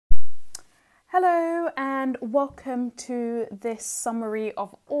Hello and welcome to this summary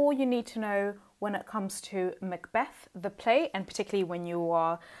of all you need to know when it comes to Macbeth, the play, and particularly when you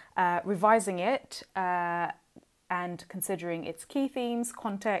are revising it and considering its key themes,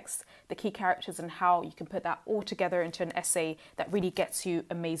 context, the key characters, and how you can put that all together into an essay that really gets you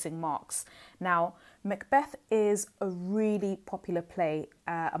amazing marks. Now, Macbeth is a really popular play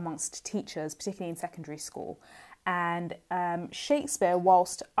amongst teachers, particularly in secondary school. And Shakespeare,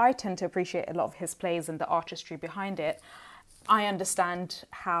 whilst I tend to appreciate a lot of his plays and the artistry behind it, I understand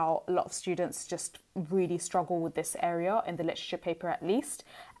how a lot of students just really struggle with this area, in the literature paper at least.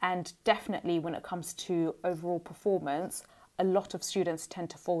 And definitely when it comes to overall performance, a lot of students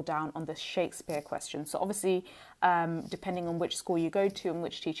tend to fall down on the Shakespeare question. So obviously, depending on which school you go to and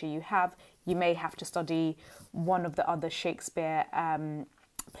which teacher you have, you may have to study one of the other Shakespeare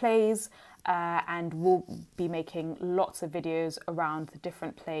plays, and we'll be making lots of videos around the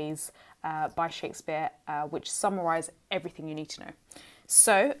different plays by Shakespeare, which summarise everything you need to know.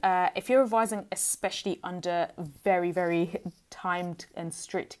 So if you're revising, especially under very, very timed and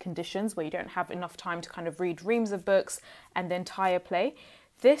strict conditions where you don't have enough time to kind of read reams of books and the entire play,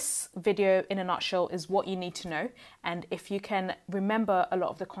 this video in a nutshell is what you need to know. And if you can remember a lot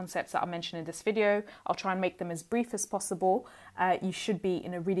of the concepts that I mentioned in this video, I'll try and make them as brief as possible. You should be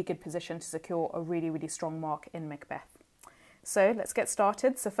in a really good position to secure a really, really strong mark in Macbeth. So let's get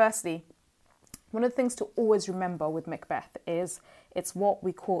started. So firstly, one of the things to always remember with Macbeth is it's what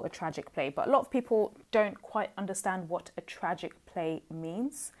we call a tragic play. But a lot of people don't quite understand what a tragic play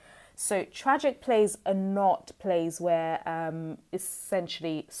means. So tragic plays are not plays where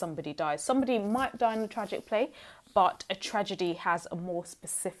essentially somebody dies. Somebody might die in a tragic play, but a tragedy has a more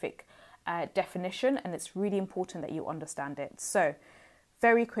specific definition, and it's really important that you understand it. So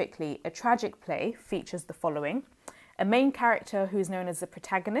very quickly, a tragic play features the following: a main character who is known as the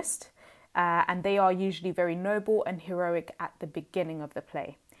protagonist, and they are usually very noble and heroic at the beginning of the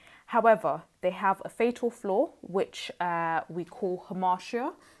play. However, they have a fatal flaw, which we call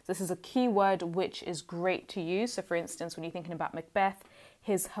hamartia. This is a key word which is great to use. So for instance, when you're thinking about Macbeth,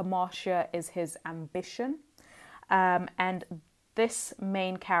 his hamartia is his ambition. And this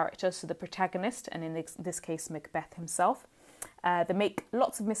main character, so the protagonist, and in this case Macbeth himself, they make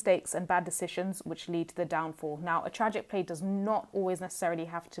lots of mistakes and bad decisions which lead to the downfall. Now, a tragic play does not always necessarily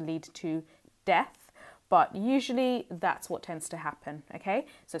have to lead to death, but usually that's what tends to happen, okay?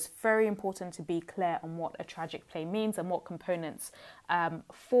 So it's very important to be clear on what a tragic play means and what components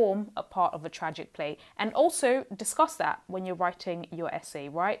form a part of a tragic play. And also discuss that when you're writing your essay,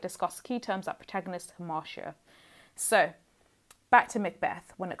 right? Discuss key terms like protagonist, hamartia. So back to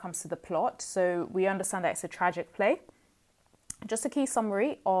Macbeth when it comes to the plot. So we understand that it's a tragic play. Just a key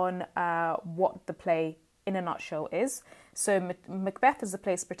summary on what the play in a nutshell is. So Macbeth is the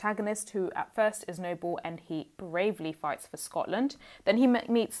play's protagonist, who at first is noble and he bravely fights for Scotland. Then he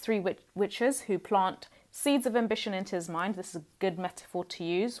meets three witches who plant seeds of ambition into his mind. This is a good metaphor to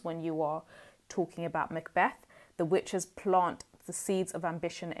use when you are talking about Macbeth. The witches plant the seeds of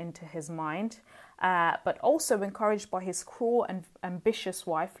ambition into his mind, but also encouraged by his cruel and ambitious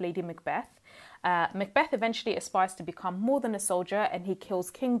wife, Lady Macbeth. Macbeth eventually aspires to become more than a soldier, and he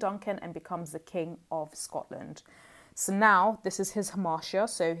kills King Duncan and becomes the King of Scotland. So now this is his hamartia.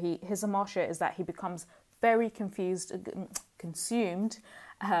 So his hamartia is that he becomes very consumed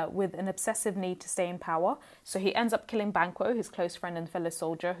with an obsessive need to stay in power. So he ends up killing Banquo, his close friend and fellow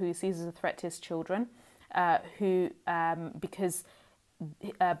soldier, who he sees as a threat to his children, because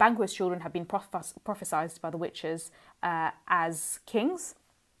Banquo's children have been prophesied by the witches as kings.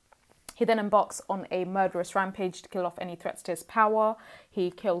 He then embarks on a murderous rampage to kill off any threats to his power. He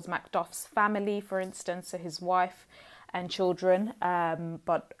kills Macduff's family, for instance, so his wife and children,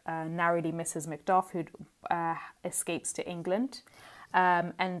 but narrowly misses Macduff, who escapes to England.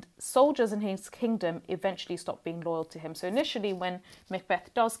 And soldiers in his kingdom eventually stop being loyal to him. So initially, when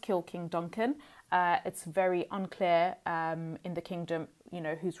Macbeth does kill King Duncan, it's very unclear in the kingdom,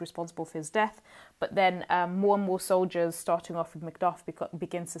 who's responsible for his death. But then more and more soldiers, starting off with Macduff,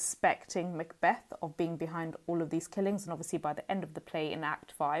 begin suspecting Macbeth of being behind all of these killings. And obviously by the end of the play in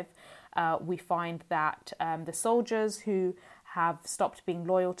Act 5, we find that the soldiers who have stopped being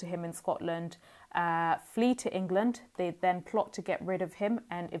loyal to him in Scotland flee to England. They then plot to get rid of him,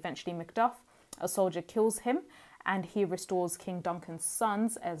 and eventually Macduff, a soldier, kills him, and he restores King Duncan's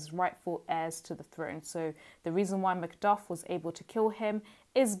sons as rightful heirs to the throne. So the reason why Macduff was able to kill him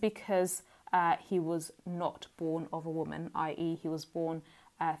is because he was not born of a woman, i.e. he was born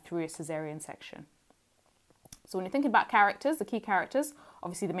through a caesarean section. So when you're thinking about characters, the key characters,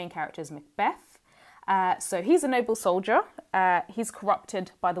 obviously the main character is Macbeth. So he's a noble soldier. He's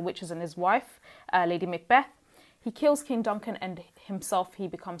corrupted by the witches and his wife, Lady Macbeth. He kills King Duncan, and himself he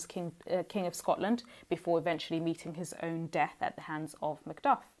becomes king of Scotland before eventually meeting his own death at the hands of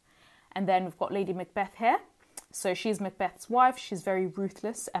Macduff. And then we've got Lady Macbeth here. So she's Macbeth's wife. She's very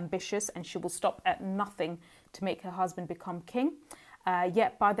ruthless, ambitious, and she will stop at nothing to make her husband become king.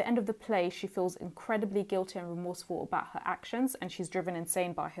 Yet by the end of the play, she feels incredibly guilty and remorseful about her actions, and she's driven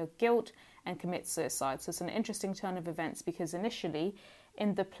insane by her guilt and commits suicide. So it's an interesting turn of events, because initially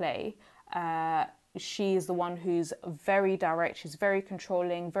in the play, she is the one who's very direct, she's very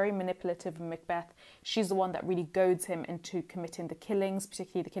controlling, very manipulative of Macbeth. She's the one that really goads him into committing the killings,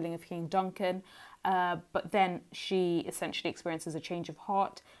 particularly the killing of King Duncan. But then she essentially experiences a change of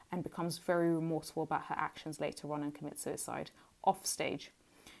heart and becomes very remorseful about her actions later on and commits suicide off stage.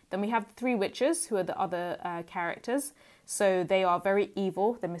 Then we have the three witches, who are the other characters. So they are very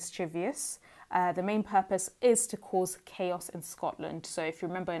evil, they're mischievous. The main purpose is to cause chaos in Scotland. So if you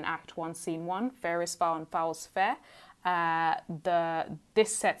remember in Act 1, Scene 1, fair is foul and foul is fair,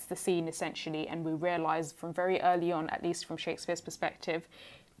 this sets the scene essentially, and we realise from very early on, at least from Shakespeare's perspective,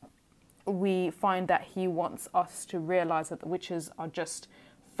 we find that he wants us to realise that the witches are just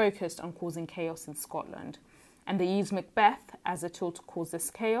focused on causing chaos in Scotland. And they use Macbeth as a tool to cause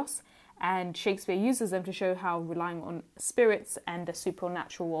this chaos. And Shakespeare uses them to show how relying on spirits and the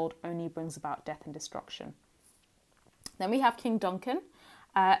supernatural world only brings about death and destruction. Then we have King Duncan.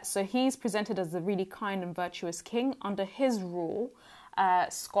 So he's presented as a really kind and virtuous king. Under his rule,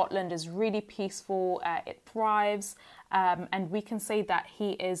 Scotland is really peaceful, it thrives, and we can say that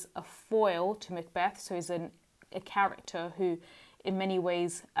he is a foil to Macbeth. So he's a character who in many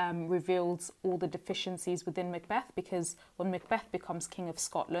ways reveals all the deficiencies within Macbeth, because when Macbeth becomes King of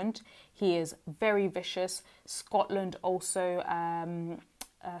Scotland, he is very vicious. Scotland also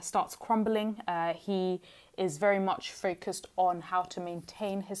starts crumbling. He is very much focused on how to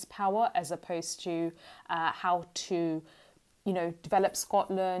maintain his power as opposed to how to, develop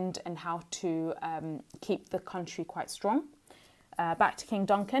Scotland and how to keep the country quite strong. Back to King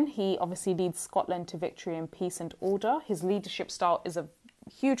Duncan, he obviously leads Scotland to victory and peace and order. His leadership style is a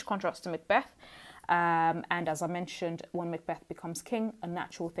huge contrast to Macbeth. And as I mentioned, when Macbeth becomes king,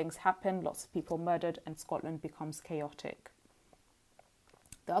 unnatural things happen, lots of people murdered, and Scotland becomes chaotic.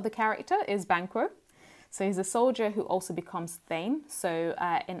 The other character is Banquo. So he's a soldier who also becomes Thane. So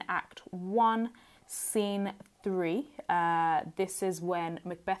in Act 1, Scene 3, this is when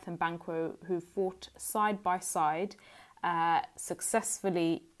Macbeth and Banquo, who fought side by side,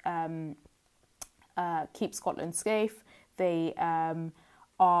 successfully keep Scotland safe. They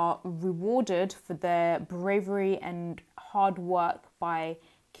are rewarded for their bravery and hard work by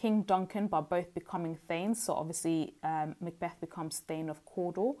King Duncan by both becoming Thanes. So obviously Macbeth becomes Thane of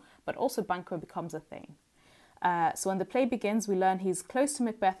Cawdor, but also Banquo becomes a Thane. So when the play begins, we learn he's close to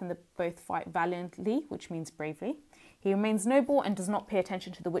Macbeth and they both fight valiantly, which means bravely. He remains noble and does not pay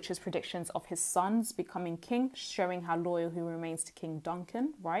attention to the witch's predictions of his sons becoming king, showing how loyal he remains to King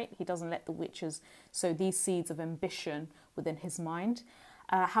Duncan, right? He doesn't let the witches sow these seeds of ambition within his mind.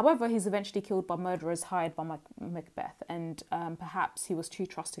 However, he's eventually killed by murderers hired by Macbeth, and perhaps he was too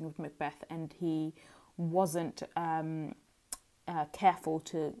trusting of Macbeth and he wasn't careful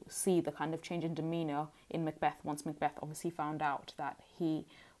to see the kind of change in demeanour in Macbeth once Macbeth obviously found out that he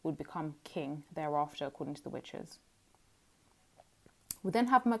would become king thereafter, according to the witches. We then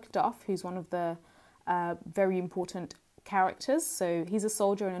have Macduff, who's one of the very important characters. So he's a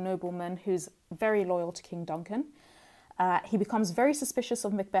soldier and a nobleman who's very loyal to King Duncan. He becomes very suspicious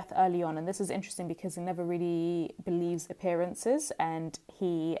of Macbeth early on, and this is interesting because he never really believes appearances, and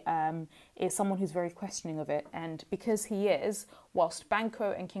he is someone who's very questioning of it. And because he is, whilst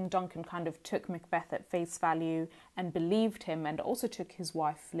Banquo and King Duncan kind of took Macbeth at face value and believed him, and also took his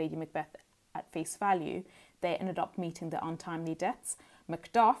wife, Lady Macbeth, at face value, they ended up meeting their untimely deaths.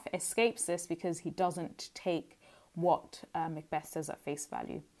 Macduff escapes this because he doesn't take what Macbeth says at face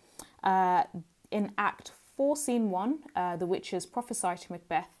value. In Act 4, Scene 1, the witches prophesy to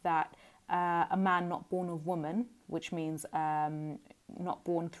Macbeth that a man not born of woman, which means not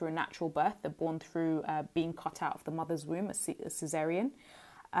born through a natural birth, they're born through being cut out of the mother's womb, a caesarean.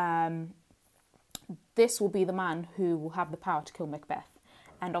 This will be the man who will have the power to kill Macbeth.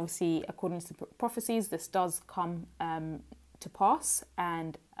 And obviously, according to the prophecies, this does come to pass.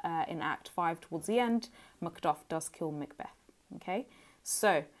 And in Act 5, towards the end, Macduff does kill Macbeth. Okay,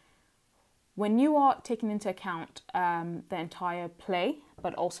 so when you are taking into account the entire play,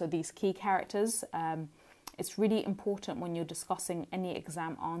 but also these key characters, it's really important when you're discussing any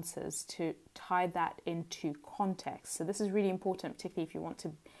exam answers to tie that into context. So this is really important, particularly if you want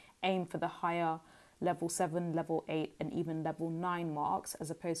to aim for the higher level 7, level 8, and even level 9 marks,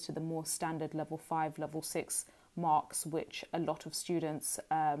 as opposed to the more standard level 5, level 6 marks, which a lot of students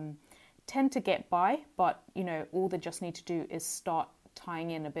tend to get by. But, you know, all they just need to do is start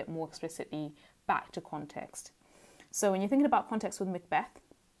tying in a bit more explicitly back to context. So when you're thinking about context with Macbeth,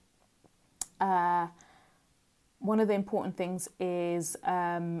 one of the important things is,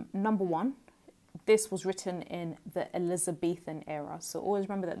 number one, this was written in the Elizabethan era. So always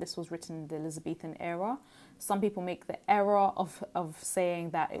remember that this was written in the Elizabethan era. Some people make the error of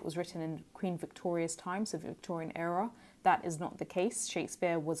saying that it was written in Queen Victoria's time, so Victorian era. That is not the case.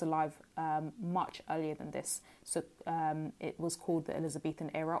 Shakespeare was alive much earlier than this. So it was called the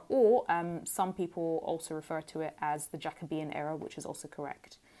Elizabethan era, or some people also refer to it as the Jacobean era, which is also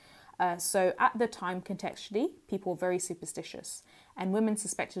correct. So at the time, contextually, people were very superstitious, and women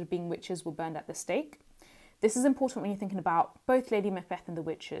suspected of being witches were burned at the stake. This is important when you're thinking about both Lady Macbeth and the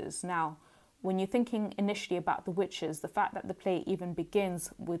witches. Now, when you're thinking initially about the witches, the fact that the play even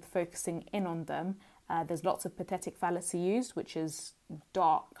begins with focusing in on them, there's lots of pathetic fallacy used, which is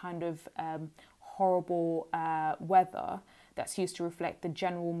dark, kind of horrible weather that's used to reflect the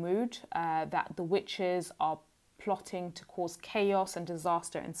general mood that the witches are plotting to cause chaos and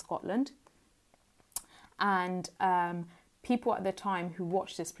disaster in Scotland. And people at the time who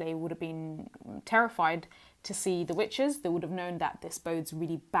watched this play would have been terrified to see the witches. They would have known that this bodes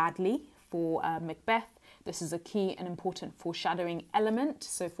really badly for Macbeth. This is a key and important foreshadowing element.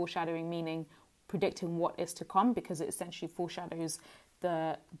 So foreshadowing meaning predicting what is to come, because it essentially foreshadows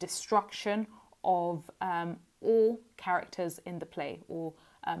the destruction of all characters in the play, or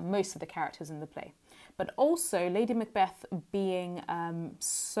most of the characters in the play. But also, Lady Macbeth being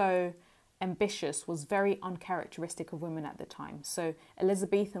so ambitious was very uncharacteristic of women at the time. So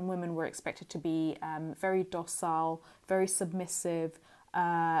Elizabethan women were expected to be very docile, very submissive.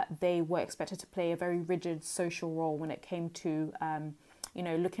 They were expected to play a very rigid social role when it came to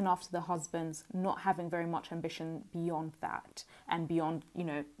looking after the husbands, not having very much ambition beyond that, and beyond,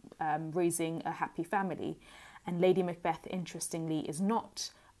 raising a happy family. And Lady Macbeth, interestingly, is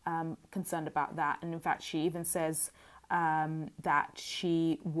not concerned about that. And in fact, she even says that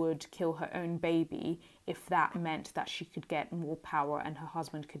she would kill her own baby if that meant that she could get more power and her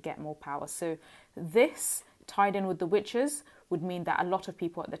husband could get more power. So this, tied in with the witches, would mean that a lot of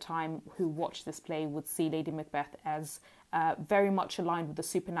people at the time who watched this play would see Lady Macbeth as very much aligned with the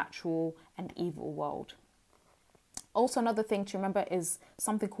supernatural and evil world. Also, another thing to remember is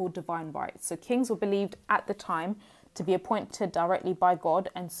something called divine right. So kings were believed at the time to be appointed directly by God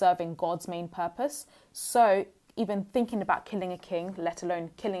and serving God's main purpose. So even thinking about killing a king, let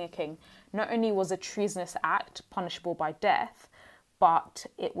alone killing a king, not only was a treasonous act punishable by death, but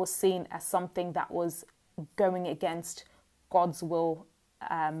it was seen as something that was going against God's will,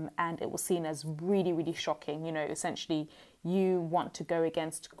 and it was seen as really, really shocking. Essentially, you want to go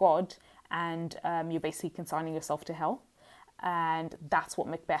against God, and you're basically consigning yourself to hell. And that's what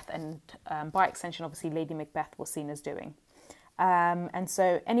Macbeth, and by extension, obviously, Lady Macbeth was seen as doing. And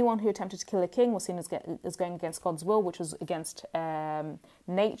so anyone who attempted to kill a king was seen as going against God's will, which was against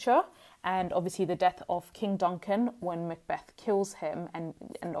nature. And obviously the death of King Duncan, when Macbeth kills him and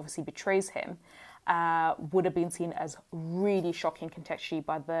obviously betrays him, would have been seen as really shocking contextually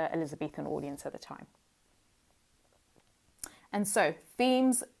by the Elizabethan audience at the time. And so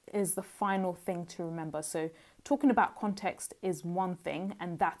themes is the final thing to remember. So talking about context is one thing,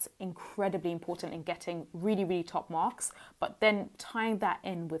 and that's incredibly important in getting really, really top marks, but then tying that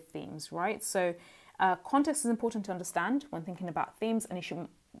in with themes, right? So context is important to understand when thinking about themes, and you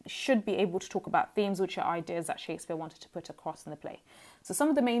should be able to talk about themes, which are ideas that Shakespeare wanted to put across in the play. So some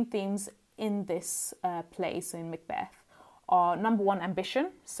of the main themes in this play, so in Macbeth, are number one,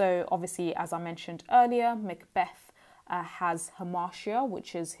 ambition. So obviously, as I mentioned earlier, Macbeth has hamartia,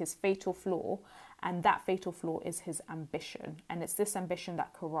 which is his fatal flaw, and that fatal flaw is his ambition, and it's this ambition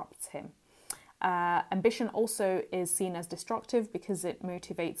that corrupts him. Ambition also is seen as destructive because it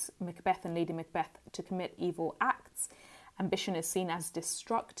motivates Macbeth and Lady Macbeth to commit evil acts. Ambition is seen as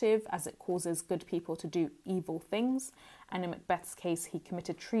destructive as it causes good people to do evil things, and in Macbeth's case, he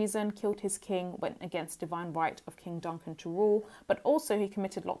committed treason, killed his king, went against divine right of King Duncan to rule, but also he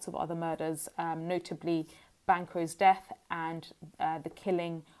committed lots of other murders, notably Banquo's death and the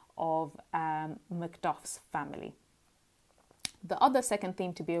killing of Macduff's family. The other second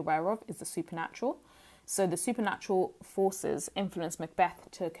theme to be aware of is the supernatural. So the supernatural forces influence Macbeth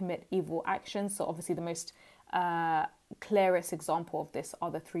to commit evil actions. So obviously the most clearest example of this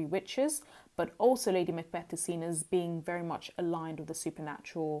are the three witches, but also Lady Macbeth is seen as being very much aligned with the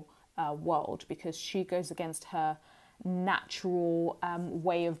supernatural world, because she goes against her natural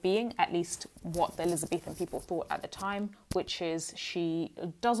way of being, at least what the Elizabethan people thought at the time, which is she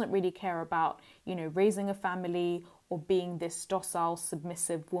doesn't really care about, raising a family or being this docile,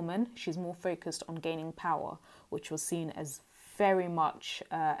 submissive woman. She's more focused on gaining power, which was seen as very much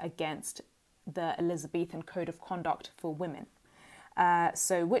against the Elizabethan code of conduct for women.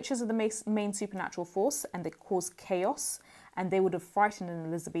 So witches are the main supernatural force, and they cause chaos, and they would have frightened an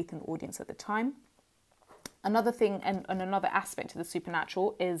Elizabethan audience at the time. Another thing and another aspect of the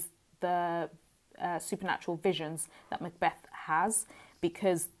supernatural is the supernatural visions that Macbeth has,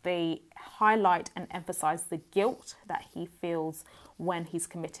 because they highlight and emphasize the guilt that he feels when he's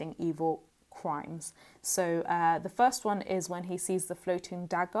committing evil crimes. So the first one is when he sees the floating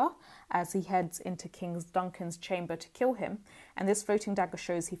dagger as he heads into King Duncan's chamber to kill him. And this floating dagger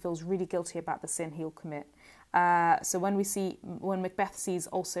shows he feels really guilty about the sin he'll commit. So when Macbeth sees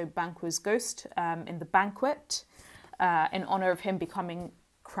also Banquo's ghost in the banquet, in honor of him becoming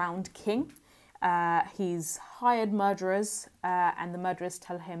crowned king, he's hired murderers, and the murderers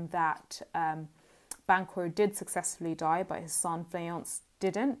tell him that Banquo did successfully die, but his son Fleance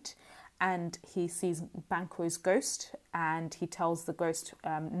didn't. And he sees Banquo's ghost, and he tells the ghost,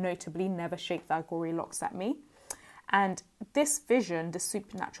 notably, never shake thy gory locks at me. And this vision, this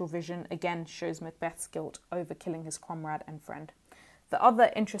supernatural vision, again shows Macbeth's guilt over killing his comrade and friend. The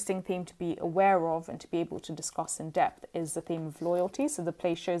other interesting theme to be aware of and to be able to discuss in depth is the theme of loyalty. So the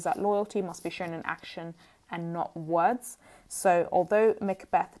play shows that loyalty must be shown in action and not words. So although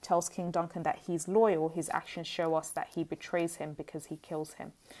Macbeth tells King Duncan that he's loyal, his actions show us that he betrays him because he kills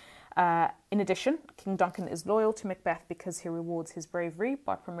him. In addition, King Duncan is loyal to Macbeth because he rewards his bravery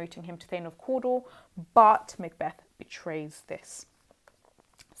by promoting him to Thane of Cawdor, but Macbeth betrays this.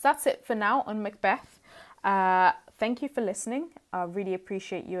 So that's it for now on Macbeth. Thank you for listening. I really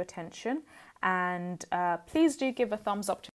appreciate your attention, and please do give a thumbs up to